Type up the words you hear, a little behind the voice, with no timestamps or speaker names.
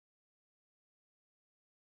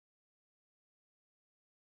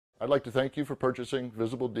I'd like to thank you for purchasing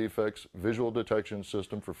Visible Defects visual detection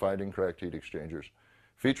system for finding cracked heat exchangers,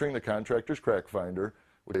 featuring the contractor's crack finder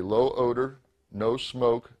with a low odor, no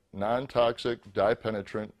smoke, non-toxic dye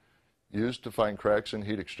penetrant used to find cracks in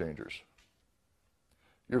heat exchangers.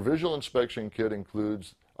 Your visual inspection kit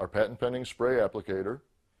includes our patent pending spray applicator,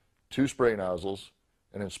 2 spray nozzles,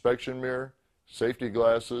 an inspection mirror, safety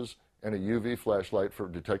glasses, and a UV flashlight for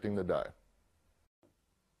detecting the dye.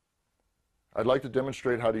 I'd like to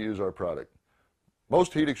demonstrate how to use our product.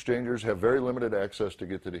 Most heat exchangers have very limited access to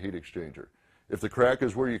get to the heat exchanger. If the crack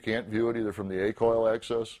is where you can't view it either from the A-coil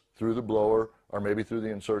access, through the blower, or maybe through the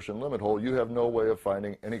insertion limit hole, you have no way of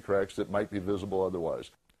finding any cracks that might be visible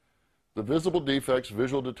otherwise. The Visible Defects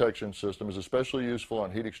visual detection system is especially useful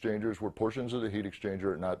on heat exchangers where portions of the heat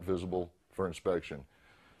exchanger are not visible for inspection.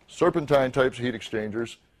 Serpentine type heat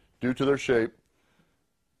exchangers, due to their shape,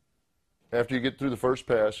 after you get through the first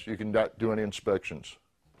pass, you cannot do any inspections.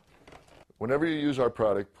 Whenever you use our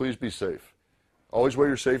product, please be safe. Always wear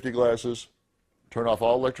your safety glasses, turn off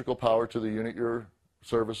all electrical power to the unit you're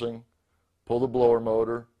servicing, pull the blower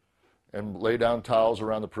motor, and lay down towels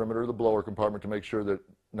around the perimeter of the blower compartment to make sure that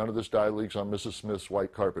none of this dye leaks on Mrs. Smith's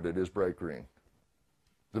white carpet. It is bright green.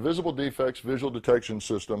 The Visible Defects visual detection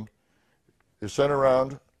system is centered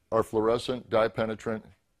around our fluorescent dye penetrant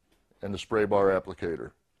and the spray bar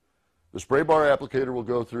applicator. The spray bar applicator will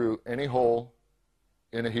go through any hole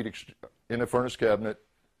in a furnace cabinet,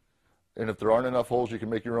 and if there aren't enough holes, you can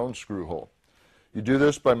make your own screw hole. You do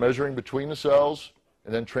this by measuring between the cells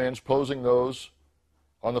and then transposing those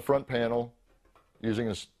on the front panel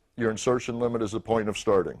using your insertion limit as the point of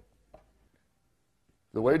starting.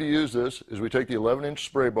 The way to use this is we take the 11-inch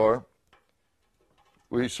spray bar,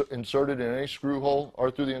 we insert it in any screw hole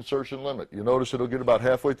or through the insertion limit. You'll notice it'll get about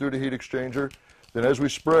halfway through the heat exchanger. Then as we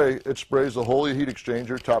spray, it sprays the whole heat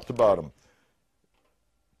exchanger top to bottom.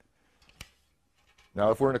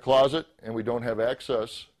 Now if we're in a closet and we don't have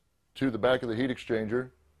access to the back of the heat exchanger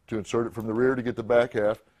to insert it from the rear to get the back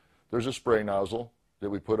half, there's a spray nozzle that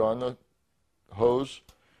we put on the hose,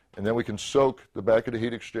 and then we can soak the back of the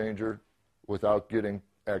heat exchanger without getting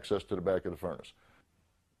access to the back of the furnace.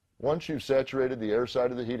 Once you've saturated the air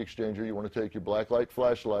side of the heat exchanger, you want to take your blacklight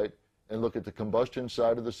flashlight and look at the combustion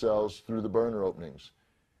side of the cells through the burner openings.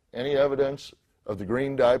 Any evidence of the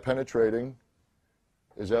green dye penetrating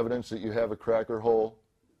is evidence that you have a crack or hole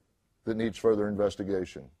that needs further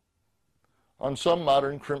investigation. On some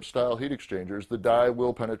modern crimp-style heat exchangers, the dye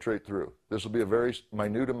will penetrate through. This will be a very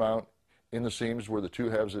minute amount in the seams where the two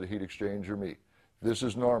halves of the heat exchanger meet. This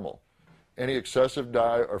is normal. Any excessive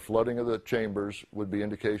dye or flooding of the chambers would be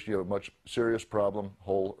indication you have a much serious problem,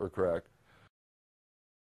 hole, or crack.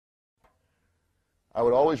 I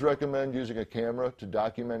would always recommend using a camera to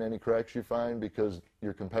document any cracks you find because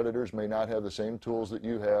your competitors may not have the same tools that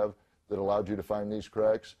you have that allowed you to find these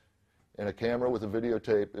cracks. And a camera with a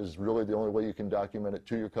videotape is really the only way you can document it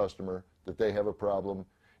to your customer that they have a problem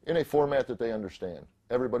in a format that they understand.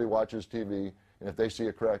 Everybody watches TV, and if they see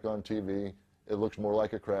a crack on TV, it looks more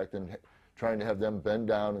like a crack than trying to have them bend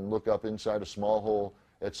down and look up inside a small hole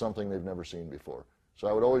at something they've never seen before. So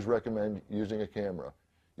I would always recommend using a camera.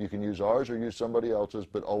 You can use ours or use somebody else's,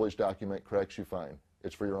 but always document cracks you find.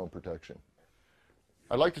 It's for your own protection.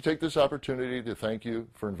 I'd like to take this opportunity to thank you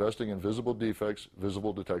for investing in Visible Defects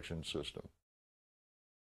Visible Detection System.